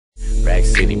Rack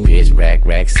City, bitch,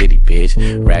 rack city,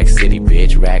 bitch, rack city,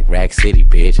 bitch, rack city,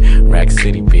 bitch, rack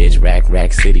city, bitch,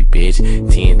 rack city, bitch,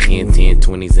 10, 10, 10,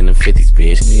 20s and the 50s,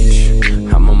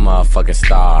 bitch. I'm a motherfucking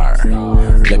star.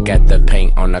 Look at the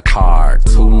paint on the car.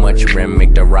 Too much rim,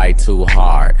 make the ride too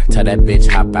hard. Tell that bitch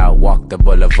hop out, walk the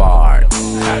boulevard.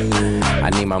 I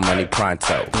need my money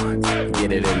pronto.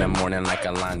 Get it in the morning like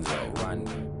Alonzo.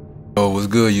 Oh, what's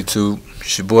good, YouTube?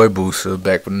 It's your boy Boosa,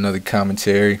 back with another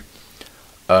commentary.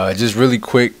 Just really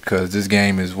quick, because this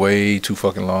game is way too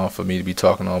fucking long for me to be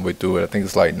talking all the way through it. I think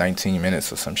it's like 19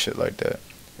 minutes or some shit like that.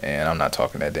 And I'm not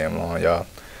talking that damn long, y'all.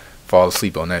 Fall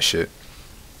asleep on that shit.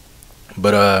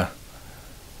 But I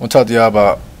want to talk to y'all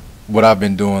about what I've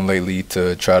been doing lately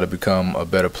to try to become a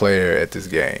better player at this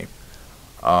game.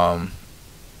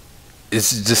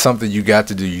 It's just something you got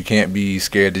to do. You can't be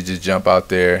scared to just jump out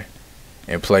there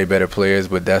and play better players,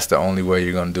 but that's the only way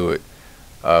you're going to do it.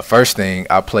 First thing,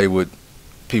 I play with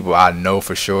people I know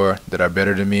for sure that are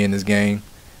better than me in this game.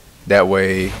 That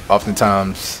way,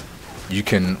 oftentimes, you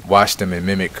can watch them and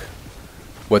mimic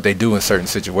what they do in certain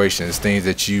situations, things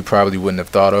that you probably wouldn't have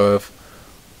thought of.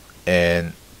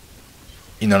 And,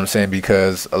 you know what I'm saying,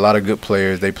 because a lot of good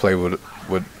players, they play with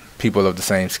people of the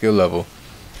same skill level,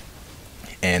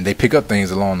 and they pick up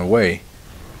things along the way.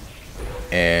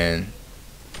 And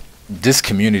this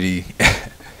community,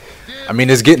 I mean,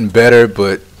 it's getting better,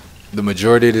 but the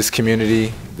majority of this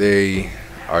community, they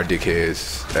are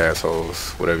dickheads,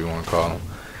 assholes, whatever you want to call them.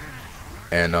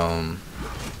 And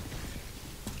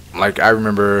like, I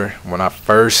remember when I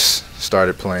first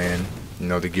started playing, you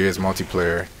know, the Gears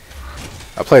multiplayer.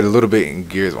 I played a little bit in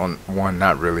Gears 1,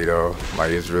 not really though.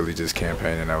 Like, it's really just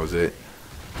campaign and that was it.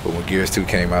 But when Gears 2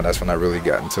 came out, that's when I really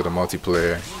got into the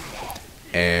multiplayer.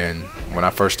 And when I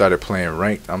first started playing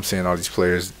ranked, I'm seeing all these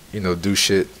players, you know, do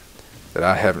shit that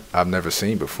I've never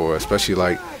seen before. Especially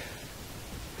like,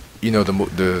 you know,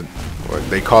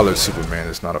 they call it Superman.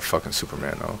 It's not a fucking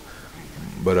Superman though.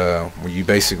 But when you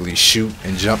basically shoot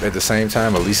and jump at the same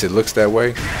time, at least it looks that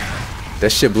way.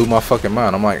 That shit blew my fucking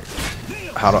mind. I'm like,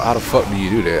 how the fuck do you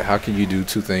do that? How can you do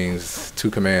two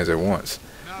commands at once?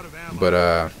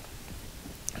 But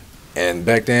and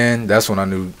back then, that's when I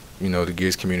knew, you know, the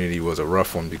Gears community was a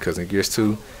rough one, because in Gears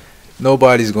 2,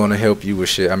 nobody's gonna help you with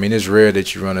shit. I mean, it's rare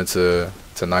that you run into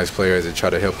nice players that try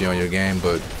to help you on your game,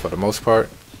 but for the most part,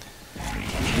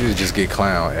 you just get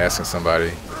clowned asking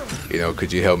somebody, you know,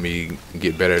 could you help me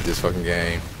get better at this fucking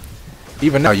game?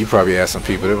 Even now, you probably ask some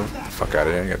people, fuck out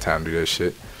of there, I ain't got time to do that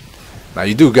shit. Now,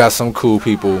 you do got some cool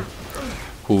people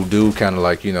who do kind of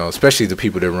like, you know, especially the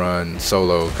people that run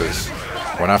solo, because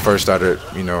when I first started,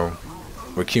 you know,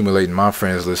 accumulating my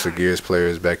friends list of Gears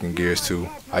players back in Gears 2,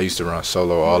 I used to run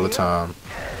solo all the time,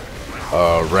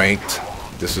 ranked.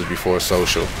 This was before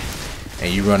social,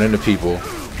 and you run into people,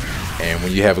 and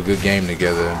when you have a good game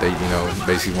together, they, you know,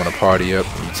 basically want to party up,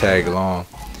 and you tag along,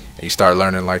 and you start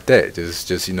learning like that.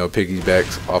 Just you know,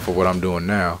 piggybacks off of what I'm doing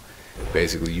now.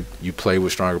 Basically, you play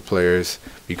with stronger players,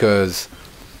 because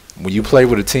when you play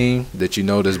with a team that you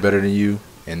know that's better than you,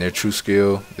 and their true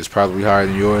skill is probably higher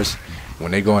than yours, when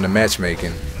they go into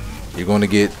matchmaking, you're going to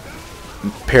get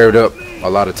paired up a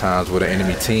lot of times with an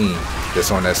enemy team that's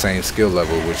on that same skill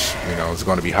level, which, you know, is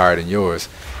going to be higher than yours.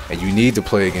 And you need to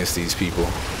play against these people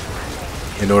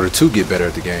in order to get better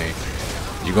at the game.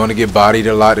 You're going to get bodied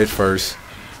a lot at first,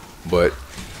 but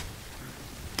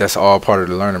that's all part of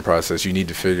the learning process. You need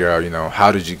to figure out, you know,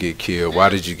 how did you get killed? Why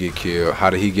did you get killed?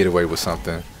 How did he get away with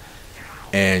something?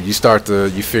 And you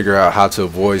figure out how to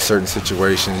avoid certain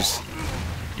situations.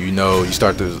 You know, you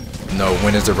start to know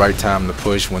when is the right time to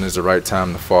push, when is the right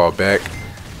time to fall back,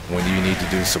 when do you need to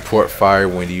do support fire,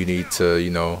 when do you need to, you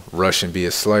know, rush and be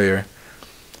a slayer.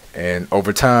 And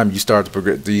over time, you start to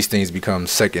progress. These things become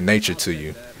second nature to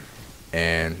you,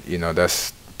 and you know,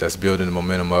 that's building the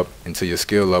momentum up into your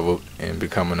skill level and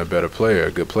becoming a better player,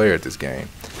 a good player at this game.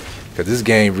 Because this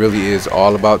game really is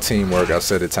all about teamwork. I've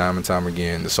said it time and time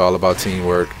again. It's all about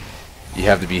teamwork. You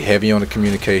have to be heavy on the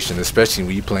communication, especially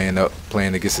when you're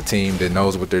playing against a team that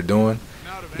knows what they're doing.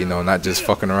 You know, not just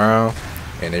fucking around,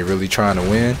 and they're really trying to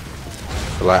win.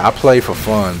 But like, I play for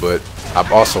fun, but I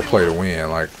also play to win.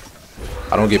 Like,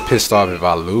 I don't get pissed off if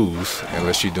I lose,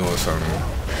 unless you're doing some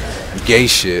gay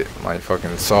shit, like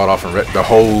fucking sawed-off and the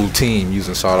whole team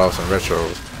using sawed-offs and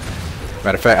retros.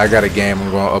 Matter of fact, I got a game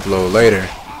I'm going to upload later.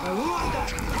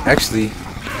 Actually,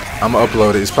 I'm going to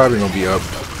upload it. It's probably going to be up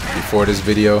before this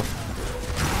video.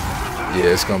 Yeah,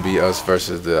 it's going to be us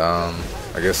versus the,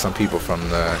 I guess some people from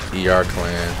the ER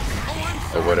clan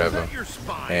or whatever.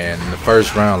 And in the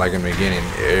first round, like in the beginning,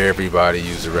 everybody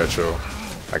used a retro.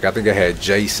 Like, I think I had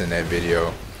Jace in that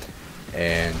video.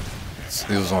 And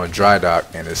It was on dry dock,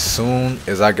 and as soon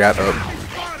as I got up,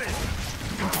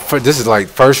 this is like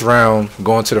first round,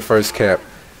 going to the first cap,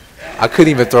 I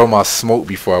couldn't even throw my smoke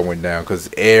before I went down because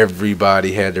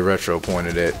everybody had the retro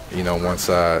pointed at, you know, one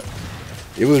side.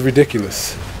 It was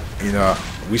ridiculous. You know,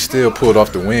 we still pulled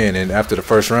off the win, and after the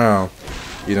first round,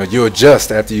 you know, you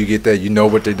adjust after you get that. You know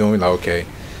what they're doing. Like, okay,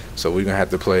 so we're going to have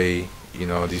to play, you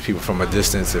know, these people from a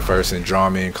distance at first and draw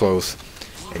them in close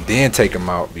and then take them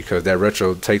out because that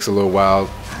retro takes a little while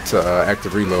to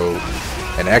active reload.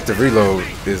 And active reload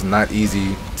is not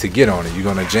easy to get on it. You're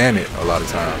going to jam it a lot of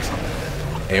times.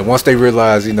 And once they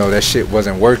realized, you know, that shit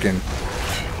wasn't working,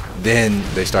 then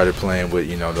they started playing with,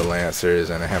 you know, the Lancers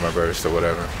and the Hammerburst or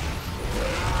whatever.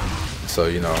 So,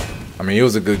 you know, I mean, it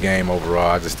was a good game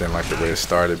overall. I just didn't like the way it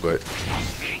started, but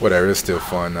whatever, it's still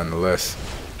fun nonetheless.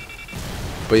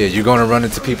 But yeah, you're going to run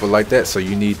into people like that, so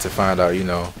you need to find out, you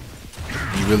know,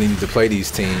 you really need to play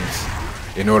these teams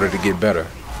in order to get better.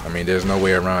 I mean, there's no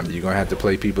way around it. You're going to have to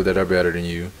play people that are better than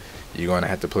you. You're going to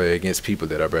have to play against people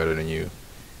that are better than you.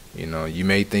 You know, you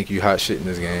may think you hot shit in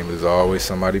this game, but there's always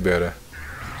somebody better.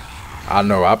 I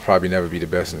know I'll probably never be the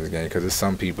best in this game because there's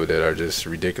some people that are just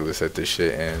ridiculous at this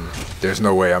shit, and there's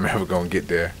no way I'm ever going to get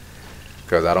there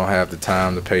because I don't have the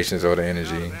time, the patience, or the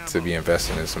energy to be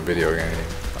investing in some video game.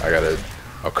 I got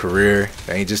a career. It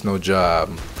ain't just no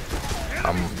job.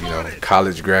 I'm, you know,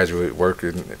 college graduate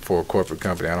working for a corporate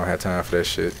company. I don't have time for that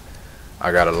shit.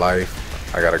 I got a life.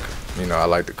 I got a, you know, I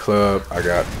like the club. I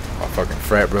got my fucking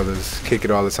frat brothers, kick it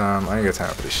all the time. I ain't got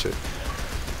time for this shit.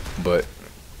 But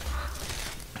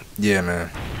yeah,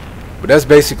 man. But that's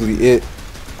basically it.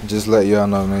 Just let y'all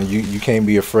know, man. You can't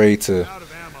be afraid to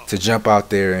jump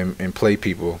out there and play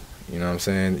people. You know what I'm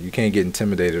saying? You can't get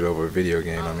intimidated over a video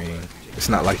game. I mean, it's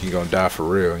not like you're gonna die for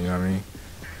real. You know what I mean?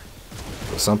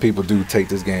 But some people do take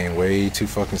this game way too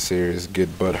fucking serious,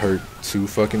 get butt hurt too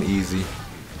fucking easy.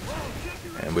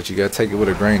 But you gotta take it with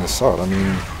a grain of salt. I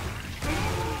mean,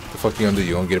 the fuck you gonna do?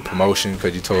 You gonna get a promotion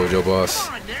because you told your boss,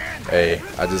 hey,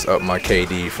 I just upped my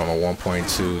KD from a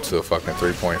 1.2 to a fucking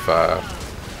 3.5.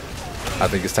 I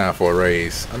think it's time for a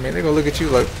raise. I mean, they gonna look at you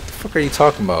like, what the fuck are you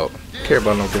talking about? You care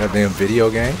about no goddamn video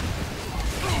game?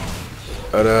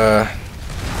 But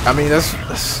I mean,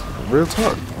 that's real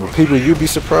talk. With people, you'd be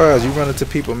surprised. You run into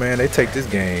people, man, they take this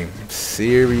game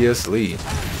seriously.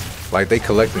 Like they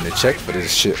collecting a check for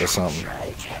this shit or something.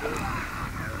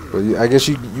 But I guess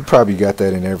you probably got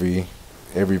that in every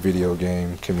video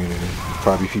game community.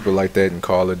 Probably people like that in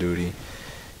Call of Duty.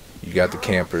 You got the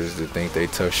campers that think they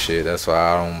tough shit. That's why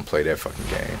I don't play that fucking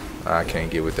game. I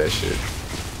can't get with that shit.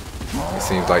 It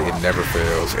seems like it never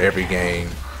fails. Every game,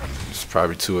 there's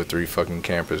probably 2 or 3 fucking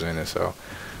campers in it. So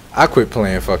I quit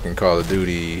playing fucking Call of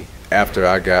Duty after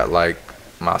I got like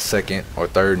my 2nd or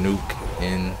 3rd nuke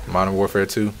in Modern Warfare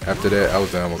 2. After that, I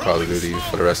was done with Call of Duty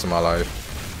for the rest of my life.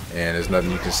 And there's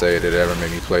nothing you can say that ever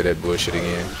made me play that bullshit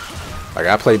again. Like,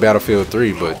 I play Battlefield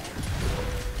 3, but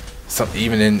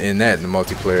even in that, the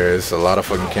multiplayer, there's a lot of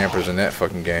fucking campers in that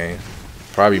fucking game.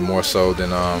 Probably more so than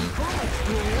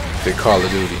Call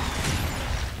of Duty.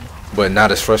 But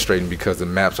not as frustrating because the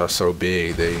maps are so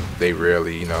big, they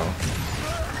rarely, you know,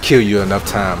 kill you enough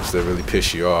times to really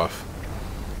piss you off.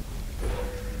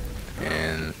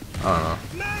 And, I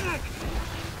don't know.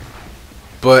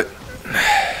 But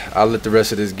I'll let the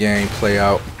rest of this game play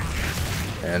out.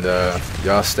 And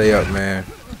y'all stay up, man.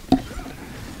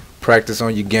 Practice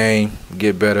on your game.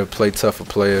 Get better. Play tougher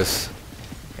players.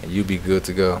 And you'll be good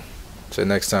to go. Till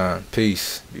next time.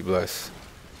 Peace. Be blessed.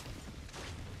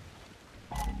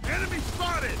 Enemy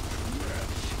spotted!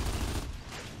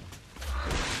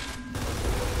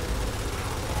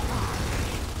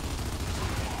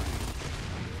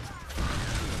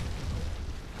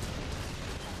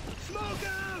 Smoke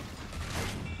out!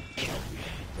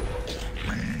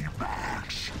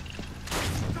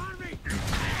 Stormy!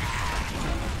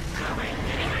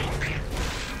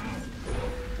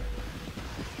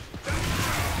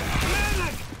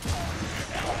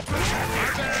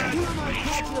 You might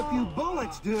catch a few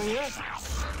bullets, do you?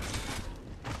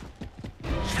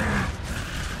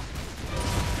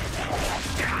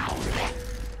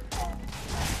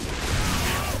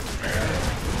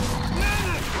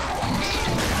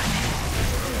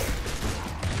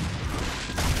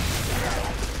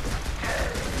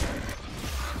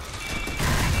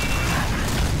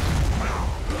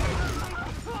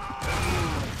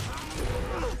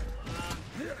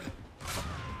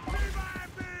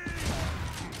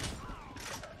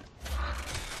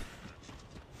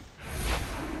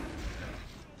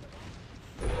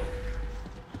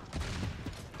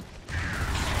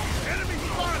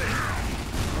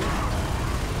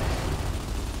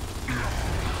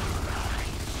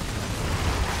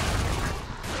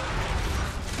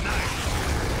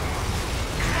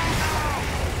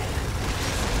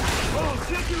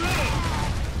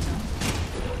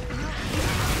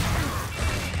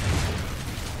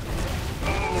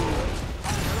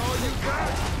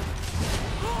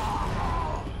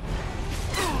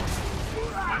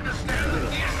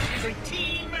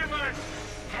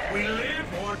 We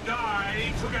live or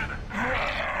die together.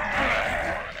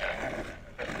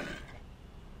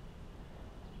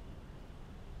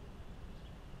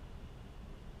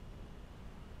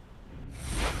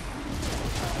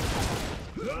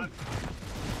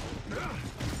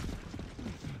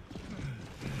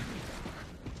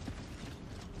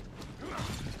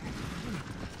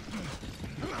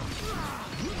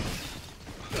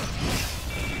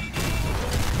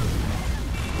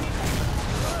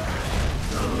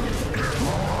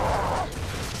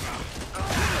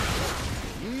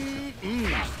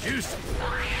 Juicy.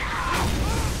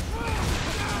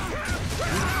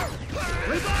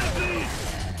 Revive me!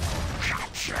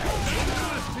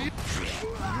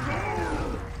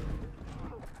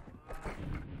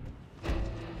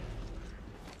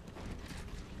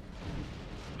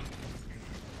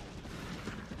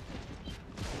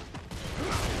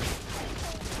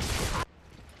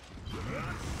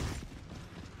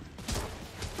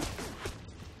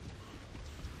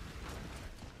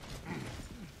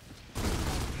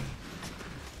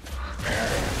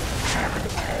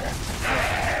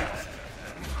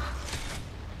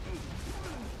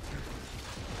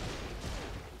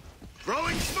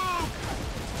 Throwing smoke!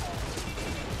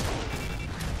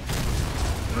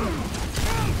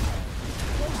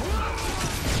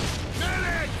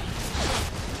 Medic!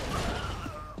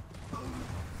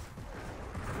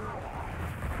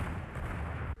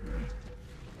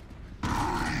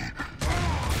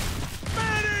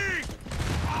 Medic!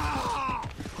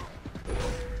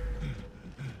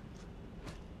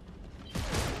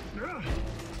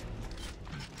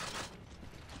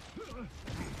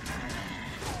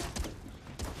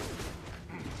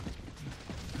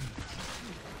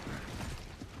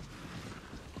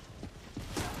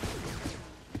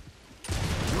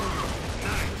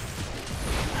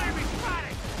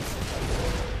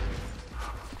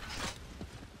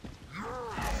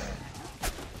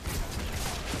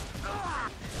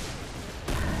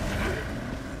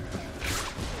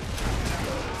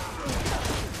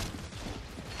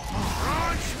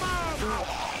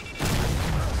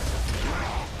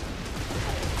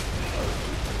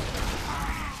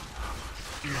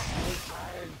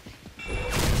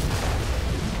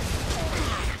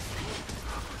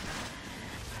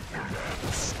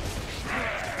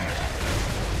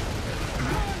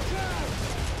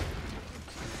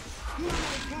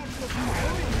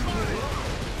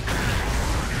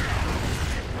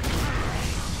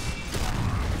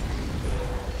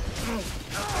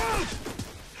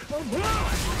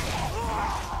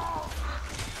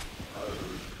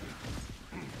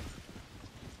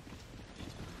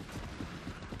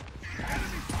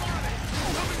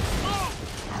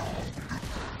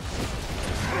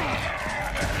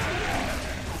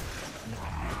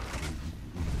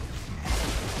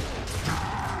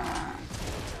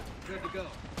 Good to go.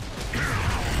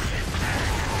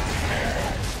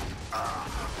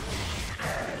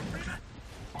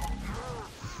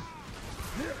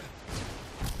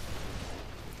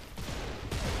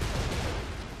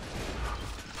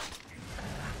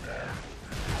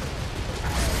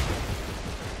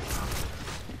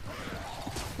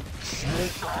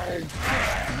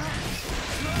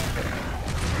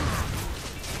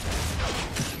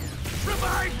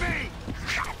 Revive me!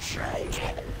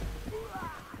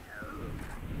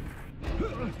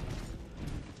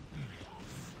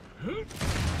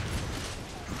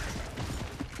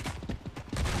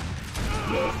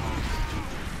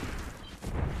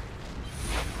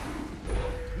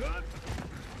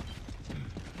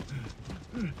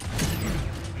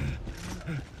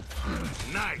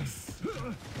 Nice!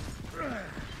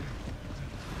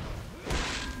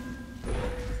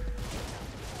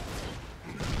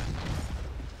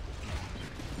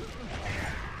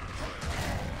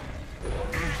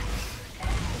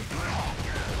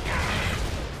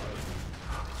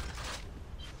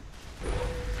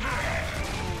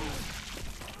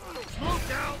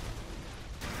 Smoke out!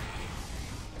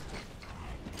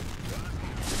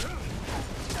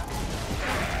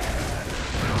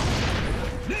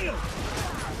 Neil!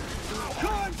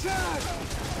 Contact!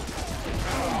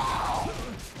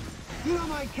 You don't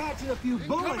mind catching a few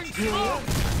bullets, do you?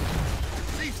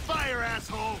 Cease fire,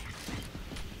 asshole!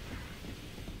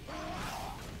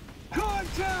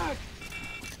 Contact!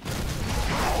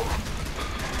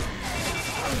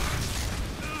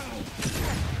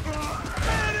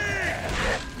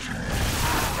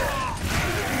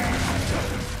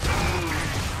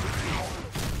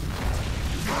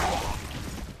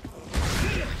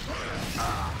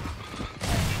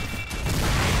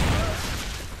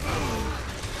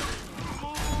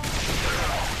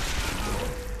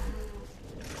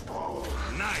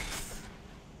 Nice!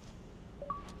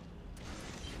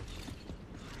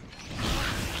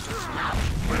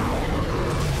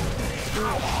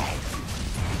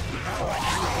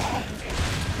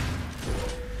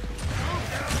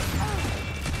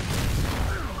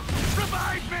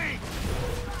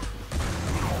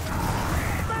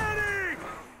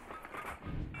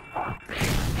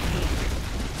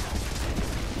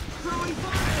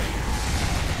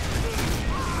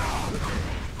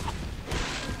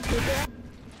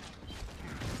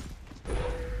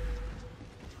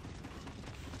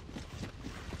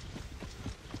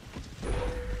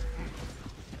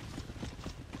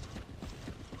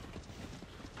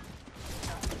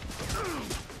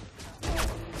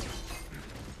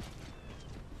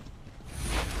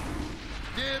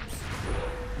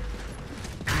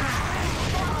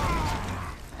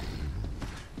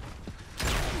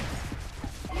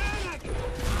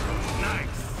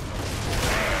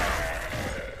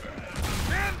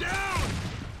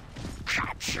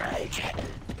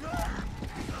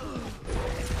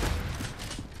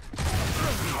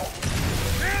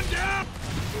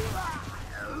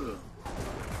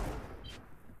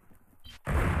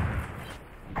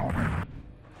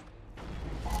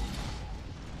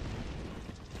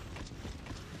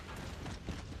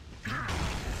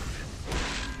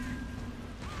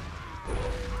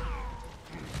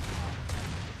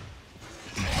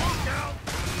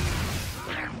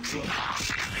 Revive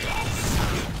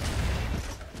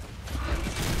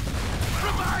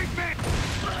me!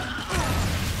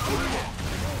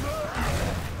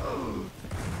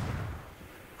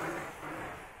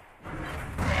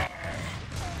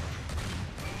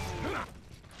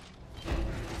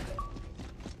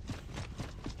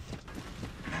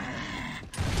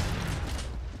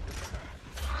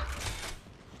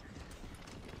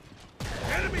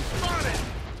 Enemy spotted!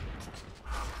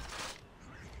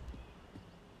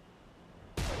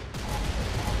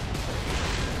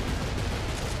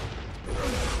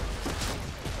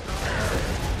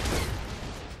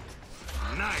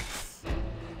 Nice!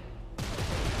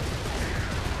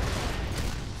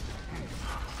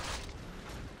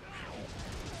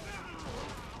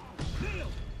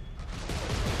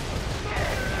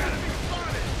 Enemy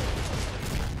spotted!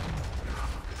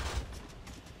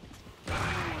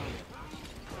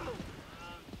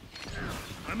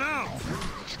 I'm out!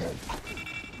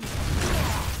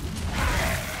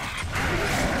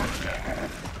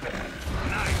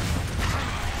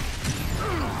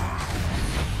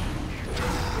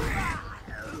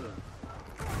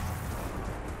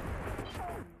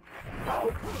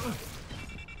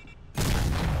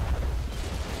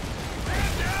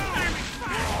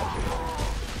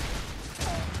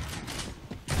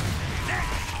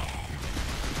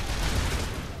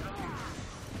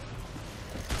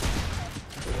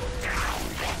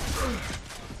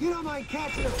 You don't mind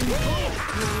catching a few bullets,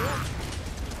 do you?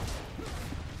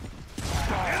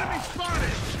 Enemy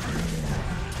spotted!